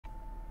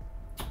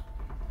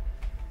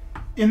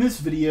In this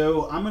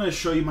video, I'm going to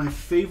show you my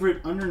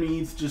favorite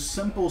underneath, just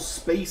simple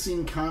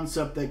spacing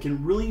concept that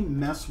can really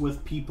mess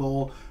with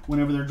people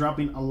whenever they're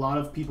dropping a lot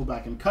of people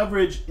back in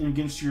coverage and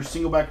against your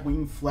single back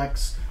wing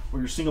flex or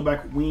your single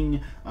back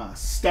wing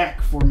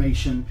stack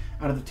formation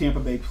out of the Tampa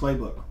Bay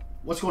Playbook.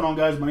 What's going on,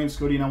 guys? My name is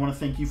Cody, and I want to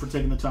thank you for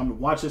taking the time to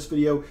watch this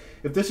video.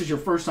 If this is your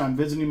first time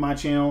visiting my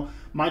channel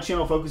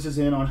focuses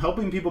in on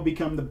helping people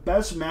become the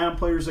best Madden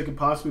players they could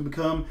possibly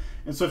become.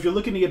 And so if you're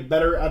looking to get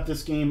better at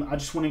this game, I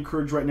just want to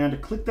encourage right now to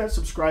click that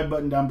subscribe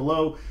button down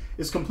below.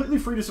 It's completely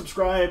free to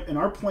subscribe, and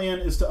our plan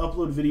is to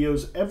upload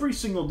videos every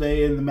single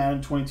day in the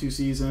Madden 22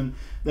 season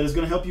that is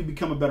going to help you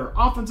become a better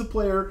offensive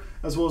player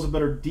as well as a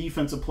better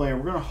defensive player.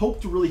 We're going to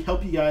hope to really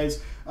help you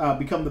guys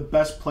become the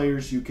best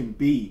players you can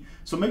be.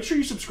 So make sure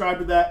you subscribe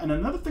to that. And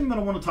another thing that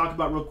I want to talk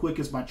about real quick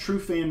is my True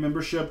Fan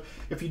membership.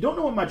 If you don't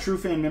know what my True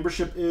Fan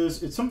membership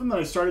is, it's something that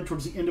I started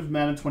towards the end of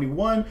Madden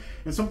 21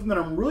 and something that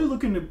I'm really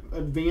looking to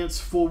advance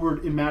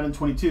forward in Madden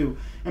 22.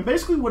 And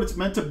basically what it's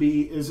meant to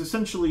be is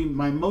essentially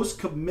my most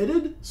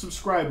committed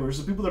subscribers,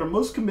 the people that are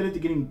most committed to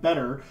getting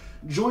better,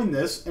 join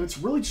this, and it's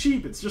really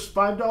cheap. It's just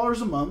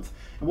 $5 a month.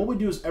 And what we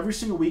do is every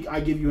single week I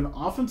give you an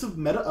offensive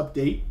meta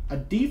update, a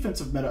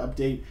defensive meta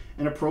update,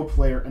 and a pro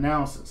player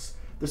analysis.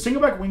 The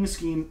single back wing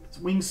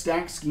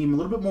stack scheme, a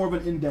little bit more of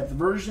an in-depth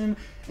version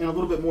and a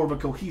little bit more of a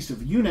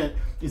cohesive unit,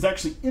 is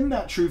actually in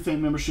that True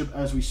Fan membership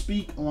as we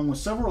speak, along with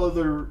several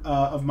other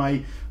of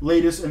my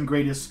latest and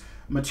greatest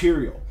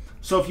material.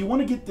 So if you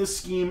want to get this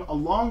scheme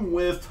along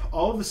with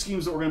all of the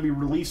schemes that we're going to be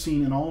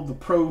releasing and all of the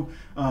pro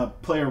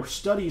player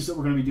studies that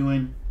we're going to be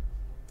doing,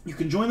 you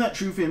can join that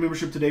True Fan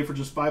membership today for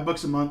just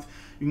 $5 a month.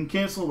 You can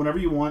cancel it whenever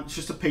you want. It's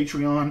just a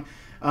Patreon.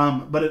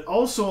 But it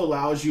also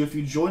allows you, if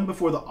you join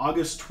before the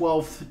August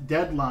 12th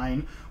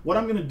deadline, what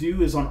I'm going to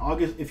do is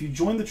if you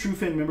join the True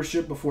Fan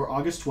membership before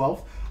August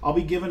 12th, I'll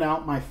be giving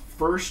out my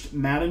first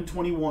Madden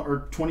 21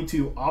 or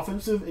 22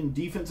 offensive and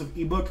defensive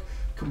ebook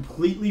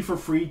completely for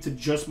free to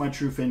just my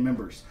True Fan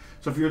members.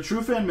 So if you're a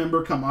True Fan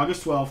member, come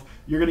August 12th,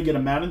 you're going to get a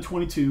Madden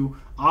 22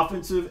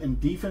 offensive and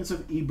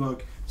defensive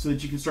ebook so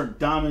that you can start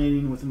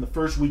dominating within the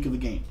first week of the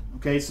game.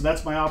 Okay, so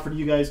that's my offer to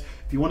you guys.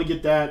 If you want to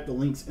get that, the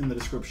link's in the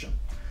description.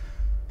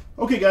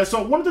 Okay, guys, so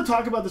I wanted to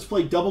talk about this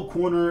play double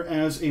corner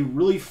as a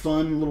really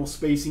fun little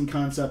spacing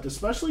concept,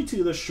 especially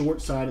to the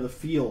short side of the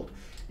field.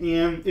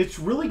 And it's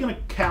really going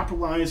to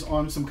capitalize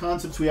on some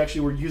concepts we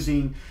actually were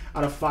using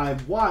out of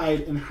 5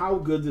 wide and how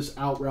good this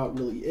out route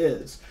really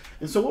is.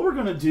 And so what we're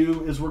going to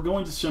do is we're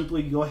going to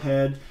simply go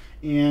ahead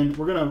and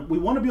we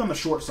want to be on the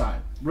short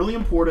side. Really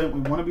important, we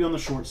want to be on the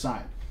short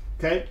side.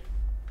 Okay?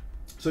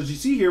 So as you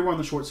see here, we're on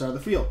the short side of the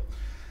field.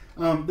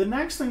 The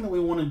next thing that we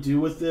want to do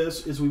with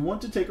this is we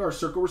want to take our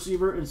circle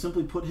receiver and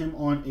simply put him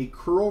on a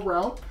curl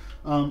route.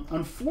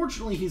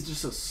 Unfortunately, he's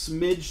just a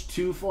smidge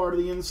too far to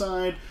the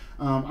inside.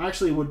 I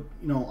actually would,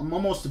 I'm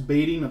almost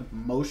debating of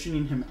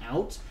motioning him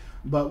out,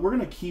 but we're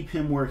going to keep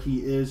him where he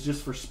is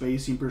just for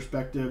spacing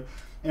perspective.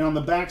 And on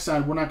the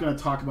backside, we're not going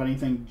to talk about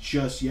anything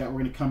just yet. We're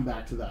going to come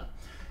back to that.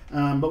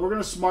 But we're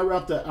going to smart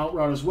route the out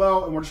route as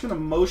well, and we're just going to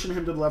motion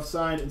him to the left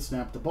side and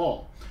snap the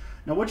ball.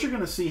 Now what you're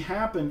going to see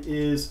happen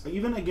is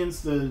even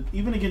against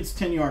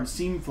 10-yard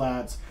seam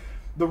flats,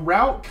 the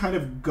route kind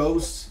of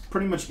goes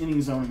pretty much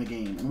any zone in the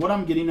game. And what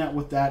I'm getting at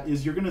with that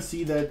is you're going to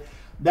see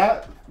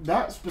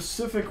that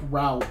specific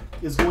route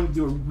is going to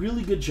do a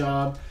really good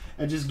job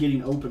at just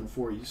getting open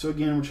for you. So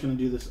again, we're just going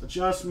to do this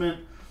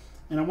adjustment,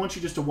 and I want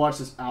you just to watch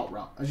this out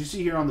route. As you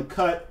see here on the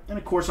cut, and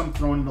of course I'm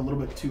throwing it a little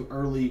bit too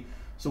early,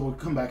 so we'll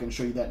come back and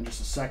show you that in just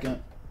a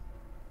second.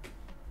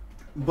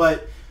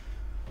 But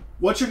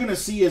what you're going to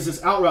see is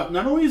this out route.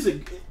 Not only is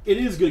it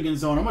is good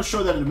against zone, I'm going to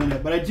show that in a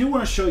minute, but I do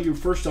want to show you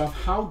first off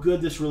how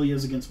good this really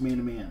is against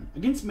man-to-man.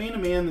 Against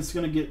man-to-man, it's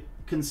going to get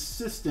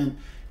consistent,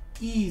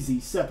 easy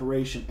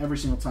separation every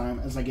single time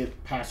as I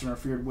get pass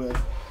interfered with.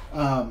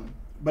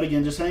 But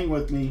again, just hang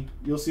with me.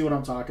 You'll see what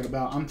I'm talking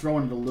about. I'm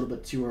throwing it a little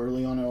bit too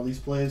early on all these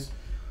plays.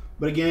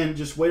 But again,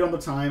 just wait on the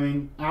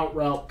timing, out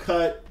route,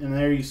 cut, and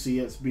there you see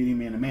it's beating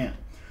man-to-man.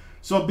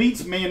 So it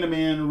beats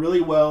man-to-man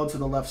really well to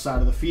the left side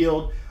of the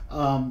field.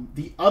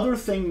 The other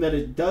thing that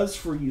it does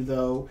for you,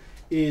 though,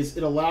 is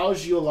it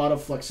allows you a lot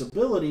of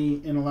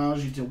flexibility and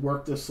allows you to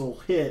work this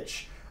little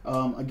hitch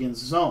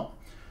against zone.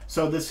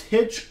 So this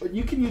hitch,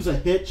 you can use a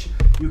hitch.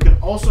 You can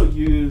also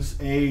use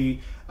a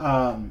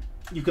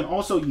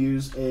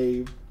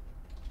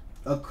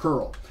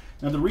curl.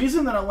 Now the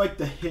reason that I like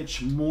the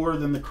hitch more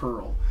than the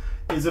curl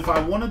is if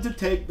I wanted to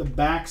take the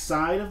back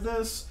side of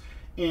this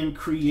and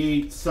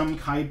create some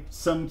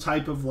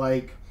type of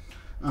like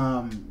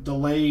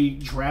delay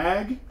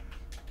drag,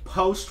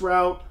 post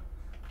route,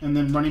 and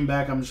then running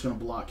back, I'm just going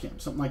to block him.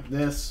 Something like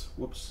this.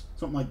 Whoops.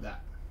 Something like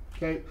that.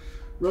 Okay?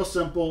 Real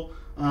simple.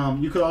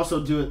 You could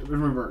also do it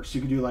in reverse.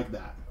 You could do it like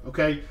that.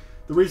 Okay?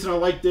 The reason I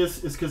like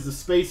this is because the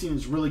spacing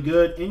is really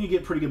good, and you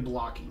get pretty good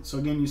blocking. So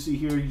again, you see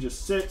here, he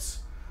just sits,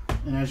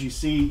 and as you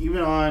see,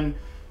 even on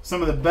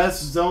some of the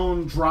best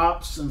zone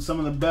drops and some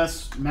of the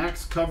best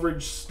max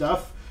coverage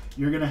stuff,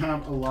 you're going to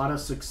have a lot of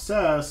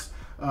success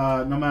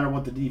no matter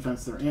what the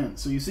defense they're in.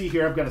 So you see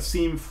here, I've got a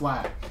seam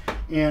flat.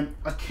 And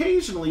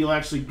occasionally you'll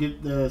actually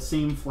get the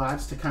seam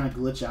flats to kind of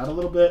glitch out a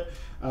little bit,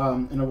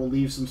 and it will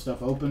leave some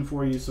stuff open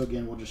for you. So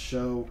again, we'll just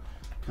show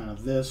kind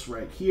of this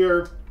right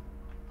here.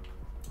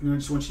 And I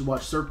just want you to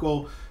watch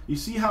circle. You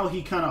see how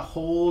he kind of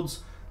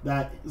holds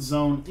that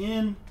zone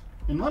in.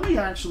 And let me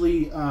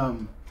actually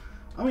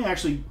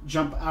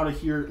jump out of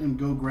here and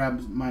go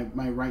grab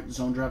my right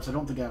zone drops. I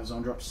don't think I have a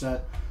zone drop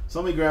set. So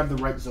let me grab the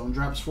right zone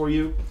drops for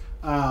you.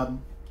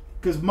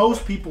 Because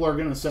most people are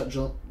going to set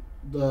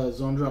the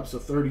zone drops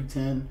of 30,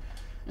 10,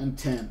 and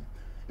 10.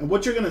 And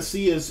what you're going to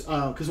see is,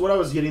 because what I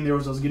was getting there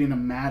was I was getting a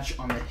match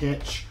on the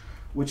hitch,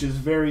 which is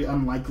very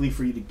unlikely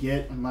for you to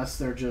get unless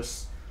they're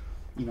just,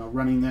 you know,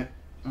 running that,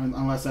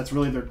 unless that's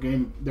really their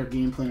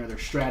game plan or their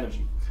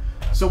strategy.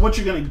 So what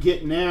you're going to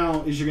get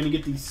now is you're going to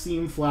get these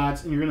seam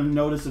flats, and you're going to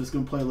notice that it's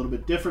going to play a little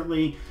bit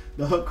differently.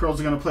 The hook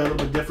curls are going to play a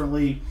little bit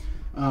differently.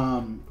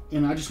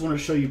 And I just want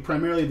to show you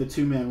primarily the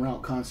two-man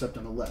route concept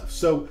on the left.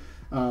 So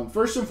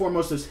first and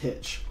foremost, this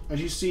hitch.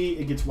 As you see,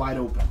 it gets wide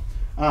open.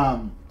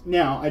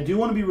 Now, I do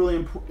want to be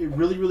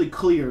really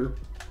clear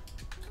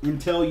and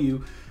tell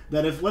you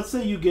that if, let's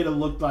say, you get a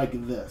look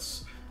like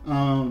this,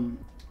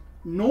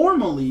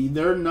 normally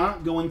they're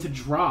not going to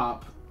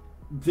drop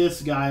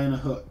this guy in a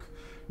hook.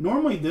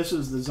 Normally this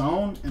is the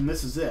zone and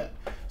this is it.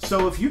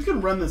 So if you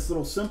can run this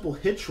little simple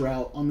hitch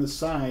route on this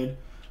side,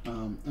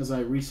 as I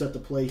reset the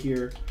play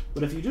here,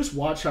 but if you just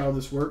watch how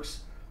this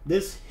works,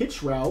 this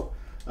hitch route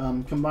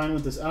combined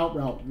with this out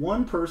route,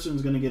 one person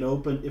is going to get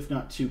open, if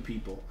not two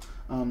people.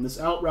 This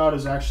out route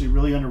is actually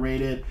really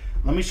underrated.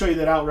 Let me show you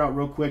that out route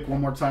real quick one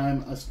more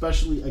time,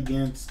 especially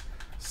against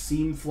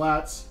seam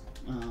flats.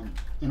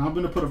 And I'm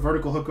going to put a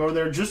vertical hook over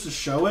there just to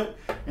show it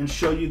and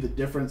show you the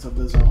difference of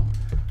the zone.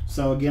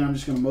 So again, I'm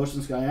just going to motion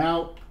this guy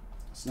out,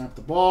 snap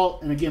the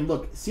ball, and again,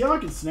 look, see how I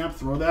can snap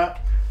throw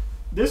that?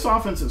 This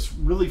offense is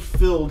really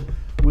filled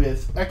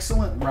with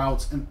excellent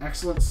routes and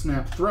excellent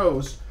snap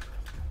throws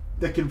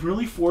that can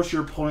really force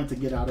your opponent to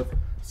get out of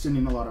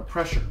sending a lot of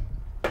pressure.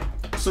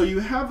 So you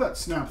have that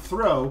snap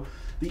throw.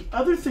 The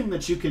other thing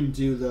that you can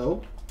do,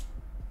 though,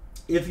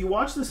 if you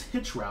watch this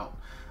hitch route,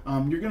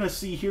 you're going to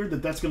see here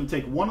that that's going to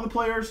take one of the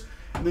players,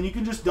 and then you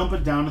can just dump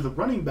it down to the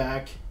running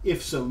back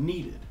if so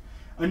needed.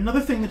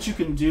 Another thing that you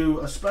can do,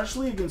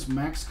 especially against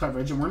max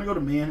coverage, and we're going to go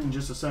to man in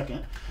just a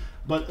second,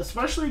 but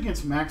especially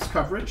against max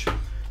coverage,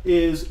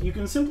 is you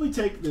can simply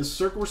take this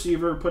circle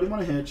receiver, put him on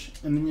a hitch,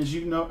 and then as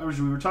you know, as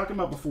we were talking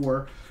about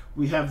before,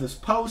 we have this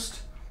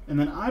post, and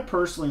then I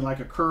personally like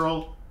a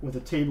curl with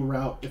a table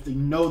route if they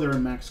know they're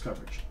in max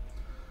coverage.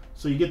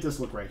 So you get this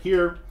look right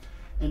here,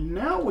 and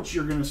now what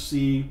you're going to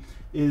see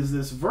is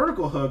this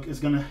vertical hook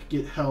is going to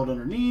get held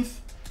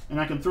underneath, and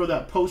I can throw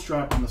that post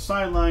route on the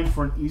sideline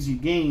for an easy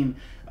gain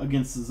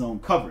against the zone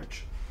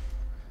coverage.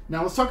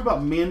 Now let's talk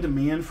about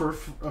man-to-man for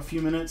a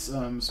few minutes,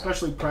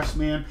 especially press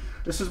man.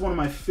 This is one of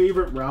my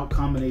favorite route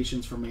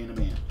combinations for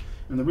man-to-man.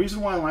 And the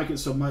reason why I like it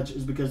so much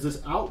is because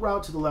this out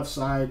route to the left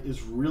side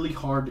is really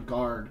hard to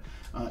guard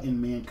in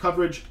man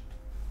coverage.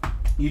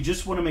 You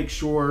just want to make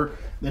sure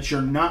that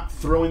you're not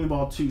throwing the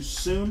ball too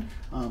soon.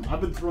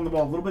 I've been throwing the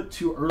ball a little bit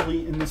too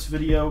early in this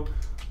video,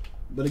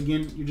 but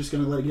again, you're just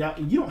going to let it get out.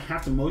 And you don't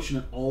have to motion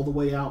it all the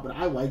way out, but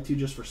I like to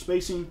just for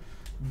spacing.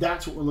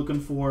 That's what we're looking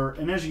for.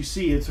 And as you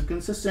see, it's a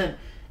consistent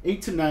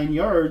 8 to 9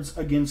 yards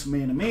against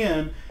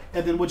man-to-man.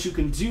 And then what you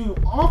can do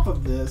off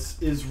of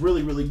this is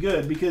really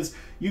good because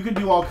you can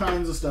do all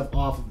kinds of stuff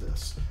off of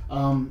this.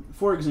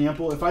 For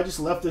example, if I just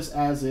left this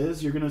as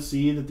is, you're going to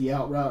see that the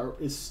out route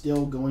is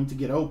still going to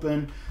get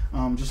open,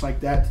 just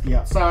like that to the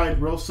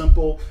outside, real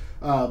simple.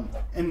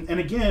 And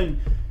again,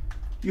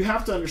 you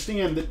have to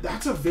understand that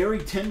that's a very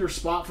tender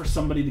spot for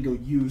somebody to go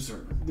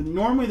user.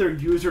 Normally their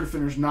user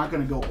defender is not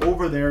going to go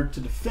over there to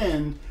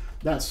defend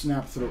that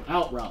snap throw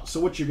out route. So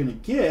what you're going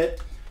to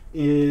get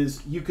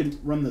is you can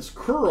run this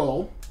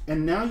curl,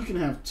 and now you can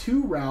have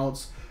two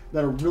routes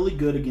that are really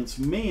good against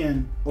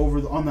man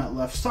over on that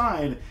left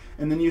side,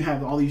 and then you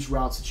have all these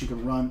routes that you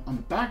can run on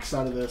the back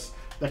side of this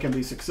that can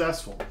be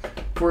successful.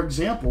 For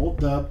example,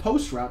 the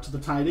post route to the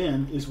tight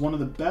end is one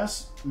of the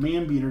best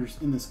man beaters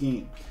in this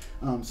game.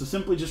 So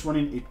simply just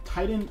running a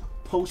tight end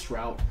post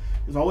route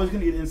is always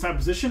going to get inside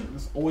position.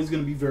 It's always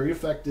going to be very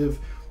effective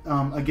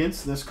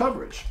against this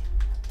coverage.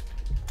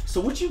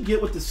 So what you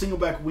get with the single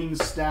back wing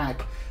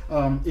stack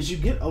is you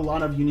get a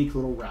lot of unique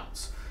little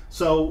routes.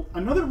 So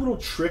another little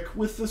trick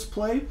with this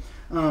play,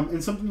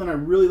 and something that I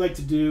really like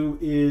to do,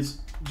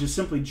 is just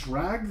simply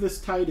drag this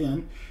tight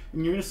end,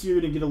 and you're going to see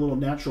you're going to get a little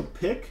natural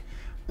pick.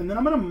 And then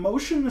I'm going to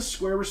motion the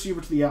square receiver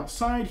to the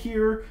outside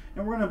here,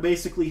 and we're going to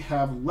basically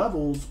have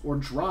levels or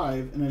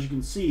drive, and as you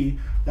can see,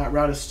 that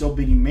route is still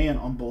beating man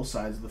on both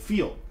sides of the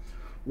field.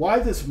 Why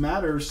this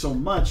matters so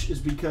much is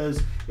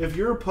because if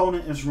your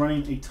opponent is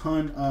running a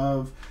ton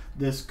of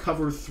this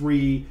cover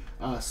 3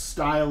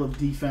 style of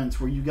defense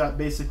where you got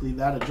basically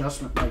that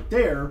adjustment right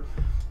there,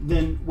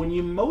 then when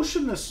you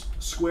motion this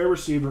square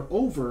receiver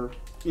over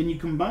and you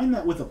combine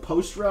that with a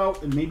post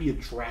route and maybe a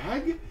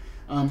drag,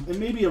 and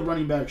maybe a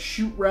running back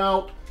shoot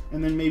route,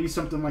 and then maybe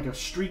something like a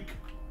streak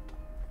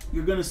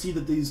you're going to see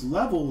that these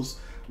levels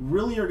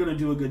really are going to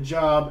do a good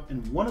job,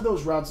 and one of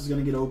those routes is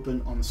going to get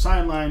open on the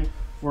sideline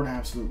for an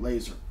absolute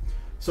laser.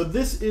 So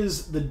this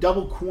is the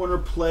double corner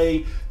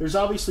play. There's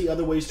obviously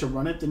other ways to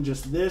run it than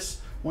just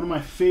this. One of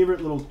my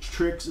favorite little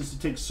tricks is to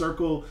take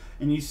circle,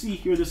 and you see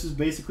here this is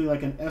basically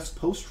like an S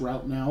post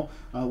route now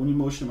when you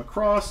motion him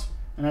across,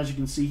 and as you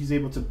can see he's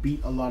able to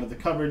beat a lot of the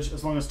coverage.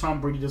 As long as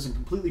Tom Brady doesn't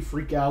completely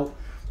freak out,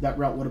 that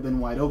route would have been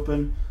wide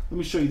open. Let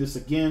me show you this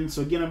again.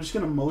 So again, I'm just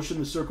going to motion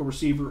the circle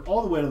receiver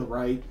all the way to the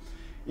right,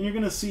 and you're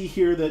going to see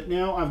here that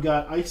now I've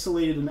got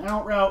isolated an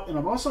out route, and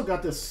I've also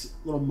got this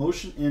little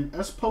motion in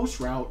S post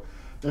route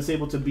that's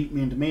able to beat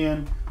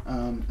man-to-man.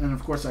 And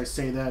of course I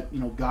say that, you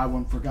know,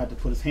 Godwin forgot to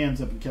put his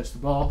hands up and catch the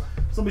ball.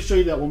 So let me show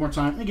you that one more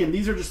time. Again,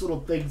 these are just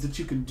little things that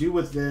you can do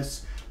with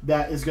this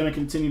that is going to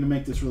continue to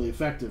make this really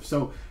effective.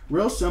 So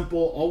real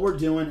simple, all we're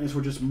doing is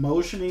we're just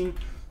motioning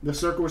the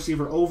circle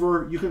receiver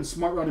over. You can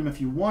smart route him if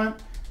you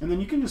want, and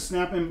then you can just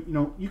snap him. You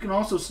know, you can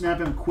also snap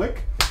him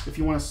quick if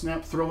you want to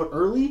snap throw it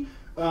early.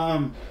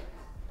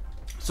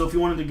 So if you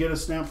wanted to get a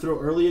snap throw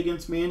early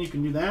against man, you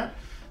can do that.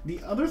 The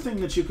other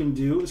thing that you can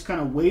do is kind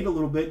of wait a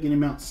little bit, get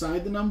him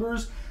outside the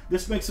numbers.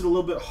 This makes it a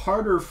little bit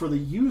harder for the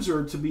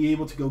user to be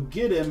able to go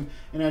get him,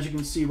 and as you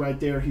can see right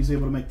there, he's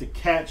able to make the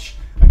catch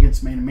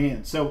against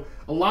man-to-man. So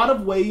a lot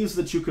of ways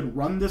that you can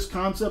run this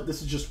concept.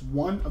 This is just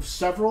one of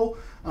several,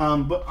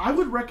 but I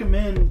would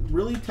recommend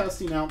really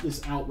testing out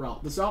this out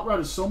route. This out route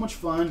is so much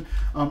fun.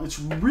 It's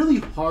really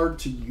hard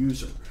to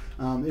user.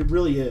 It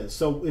really is.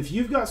 So if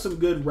you've got some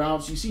good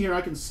routes, you see here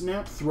I can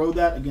snap throw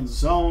that against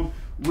zone.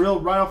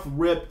 Right off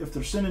rip, if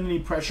they're sending any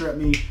pressure at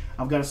me,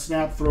 I've got a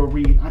snap, throw,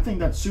 read. I think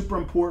that's super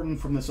important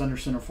from this under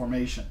center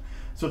formation.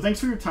 So thanks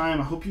for your time.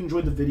 I hope you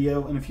enjoyed the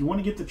video. And if you want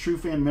to get the True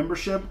Fan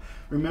membership,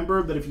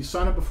 remember that if you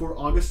sign up before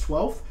August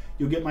 12th,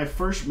 you'll get my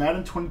first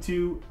Madden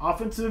 22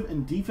 offensive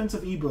and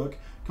defensive ebook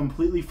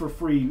completely for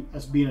free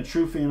as being a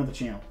true fan of the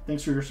channel.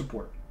 Thanks for your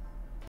support.